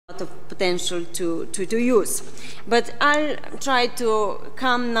lot of potential to use. But I'll try to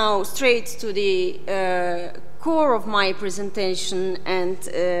come now straight to the core of my presentation and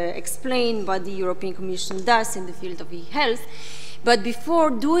explain what the European Commission does in the field of e-health. But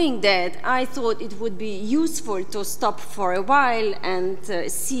before doing that, I thought it would be useful to stop for a while and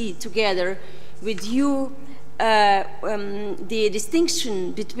see together with you the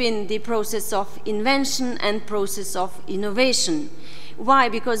distinction between the process of invention and process of innovation. Why?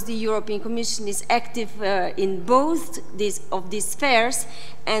 Because the European Commission is active in both of these spheres,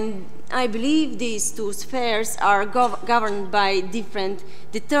 and I believe these two spheres are governed by different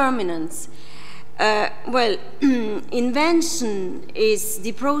determinants. Well, invention is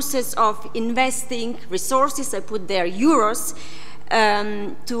the process of investing resources, I put there euros,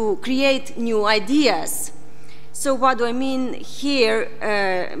 to create new ideas. So what do I mean here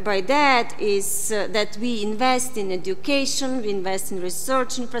by that is that we invest in education, we invest in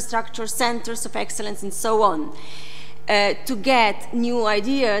research infrastructure, centers of excellence, and so on, to get new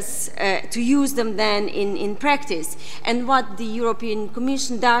ideas, to use them then in practice. And what the European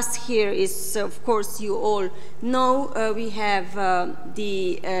Commission does here is, of course, you all know, we have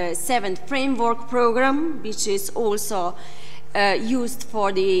the 7th Framework Program, which is also used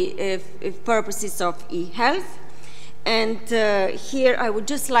for the purposes of e-health. And here I would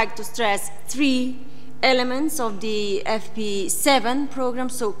just like to stress 3 elements of the FP7 program,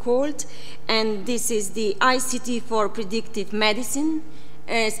 so-called, and this is the ICT for predictive medicine.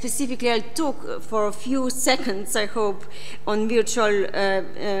 Specifically, I'll talk for a few seconds, I hope, on virtual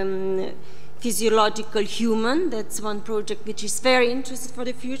physiological human. That's one project which is very interesting for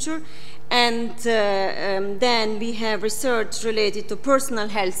the future. And then we have research related to personal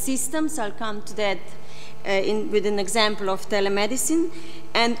health systems. I'll come to that with an example of telemedicine,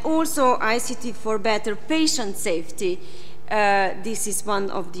 and also ICT for better patient safety. This is one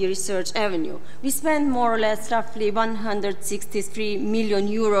of the research avenue. We spend more or less roughly 163 million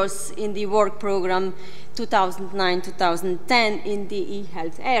euros in the work program 2009-2010 in the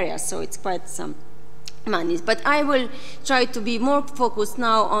e-health area, so it's quite some money. But I will try to be more focused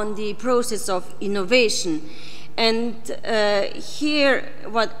now on the process of innovation. And here,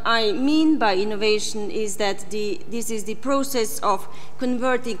 what I mean by innovation is that this is the process of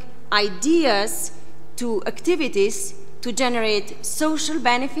converting ideas to activities to generate social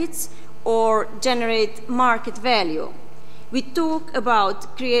benefits or generate market value. We talk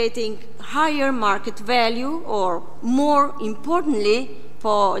about creating higher market value, or more importantly,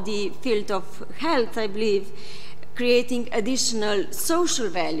 for the field of health, I believe, creating additional social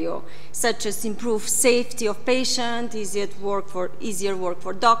value, such as improved safety of patients, easier work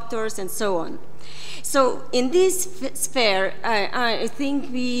for doctors, and so on. So in this sphere, I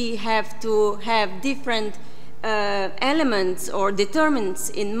think we have to have different elements or determinants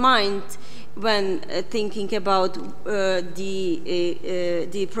in mind when thinking about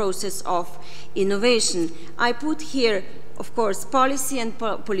the process of innovation. I put here, of course, policy and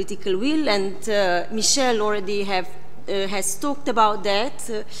political will, and Michel already has talked about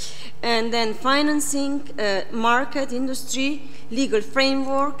that, and then financing, market, industry, legal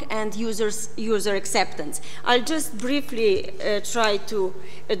framework, and user acceptance. I'll just briefly try to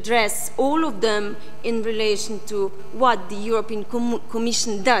address all of them in relation to what the European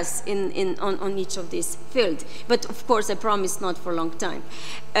Commission does on each of these fields. But of course, I promise not for a long time.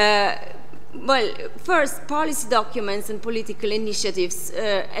 Well, first, policy documents and political initiatives.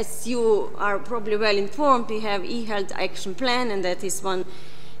 As you are probably well informed, we have eHealth Action Plan, and that is one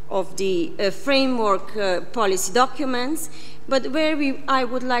of the framework policy documents. But where I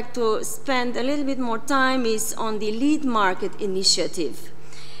would like to spend a little bit more time is on the lead market initiative.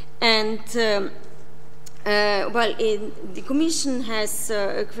 And well, the Commission has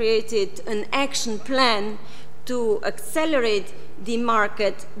created an action plan to accelerate the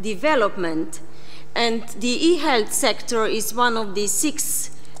market development. And the e-health sector is one of the 6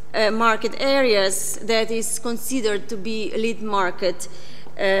 market areas that is considered to be a lead market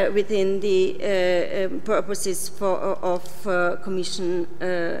within the purposes of Commission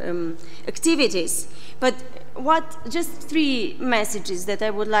activities. But just 3 messages that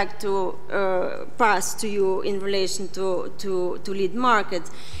I would like to pass to you in relation to lead market.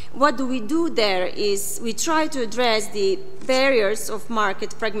 What do we do there is we try to address the barriers of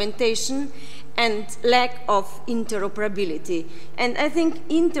market fragmentation and lack of interoperability. And I think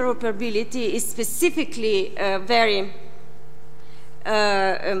interoperability is specifically very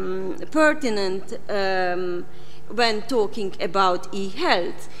pertinent when talking about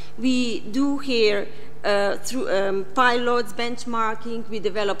e-health. We do here through pilots, benchmarking, we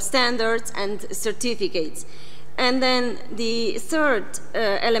develop standards and certificates. And then the third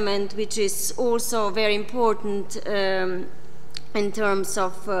element, which is also very important in terms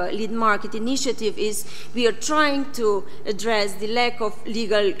of lead market initiative, is we are trying to address the lack of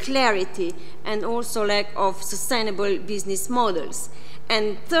legal clarity and also lack of sustainable business models.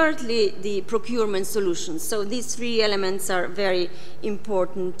 And thirdly, the procurement solutions. So these three elements are very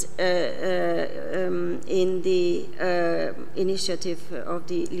important in the initiative of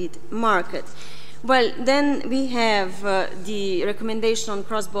the lead market. Well, then we have the recommendation on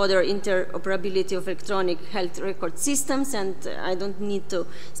cross-border interoperability of electronic health record systems, and I don't need to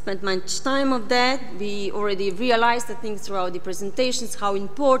spend much time on that. We already realized, I think, throughout the presentations how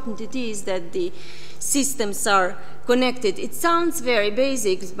important it is that the systems are connected. It sounds very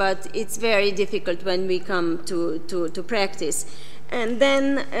basic, but it's very difficult when we come to practice. And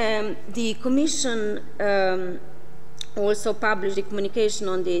then the Commission also published a communication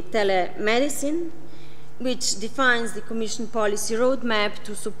on the telemedicine, which defines the Commission policy roadmap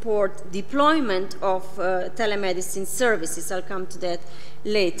to support deployment of telemedicine services. I'll come to that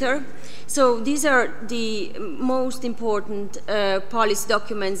later. So these are the most important policy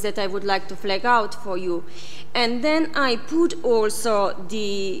documents that I would like to flag out for you. And then I put also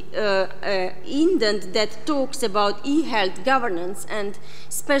the indent that talks about eHealth governance, and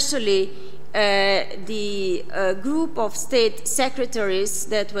especially the group of state secretaries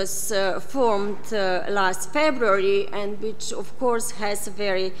that was formed last February, and which of course has a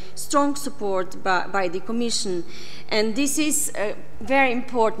very strong support by the Commission. And this is a very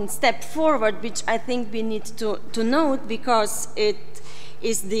important step forward, which I think we need to note, because it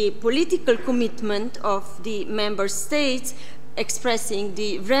is the political commitment of the member states expressing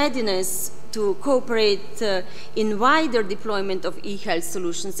the readiness to cooperate in wider deployment of eHealth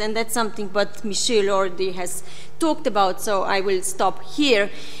solutions. And that's something what Michel already has talked about, so I will stop here.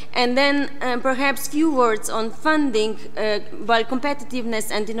 And then perhaps few words on funding. While competitiveness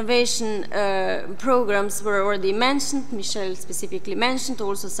and innovation programs were already mentioned, Michel specifically mentioned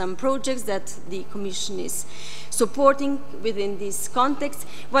also some projects that the Commission is supporting within this context.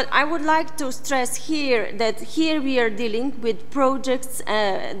 What I would like to stress here, that here we are dealing with projects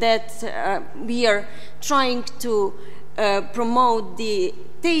that we are trying to promote the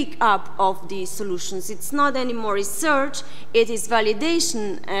take-up of these solutions. It's not anymore research, it is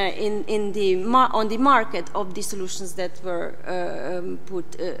validation on the market of the solutions that were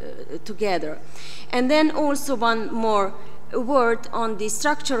put together. And then also one more word on the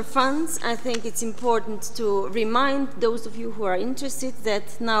structural funds. I think it's important to remind those of you who are interested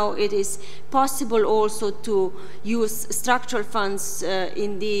that now it is possible also to use structural funds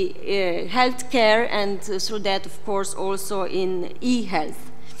in the healthcare, and through that, of course, also in eHealth.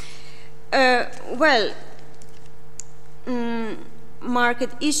 Market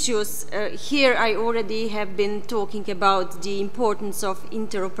issues. Here I already have been talking about the importance of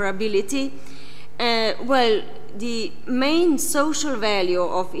interoperability. The main social value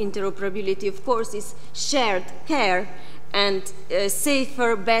of interoperability, of course, is shared care and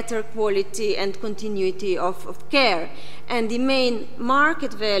safer, better quality and continuity of care. And the main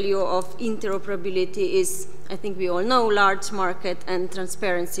market value of interoperability is, I think we all know, large market and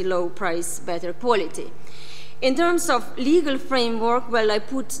transparency, low price, better quality. In terms of legal framework, well, I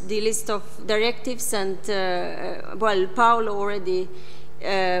put the list of directives, and Paolo already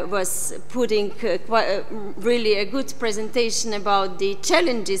was putting really a good presentation about the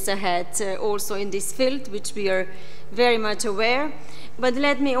challenges ahead also in this field, which we are very much aware. But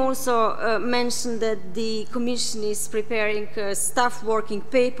let me also mention that the Commission is preparing a staff working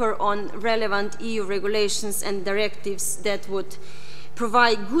paper on relevant EU regulations and directives that would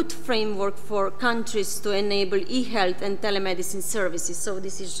provide good framework for countries to enable eHealth and telemedicine services. So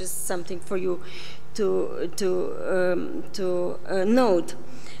this is just something for you to note.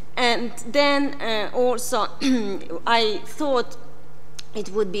 And then also I thought it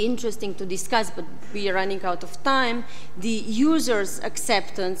would be interesting to discuss, but we are running out of time, the user's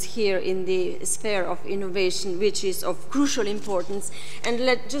acceptance here in the sphere of innovation, which is of crucial importance. And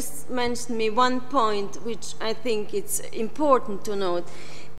let just mention me one point which I think it's important to note.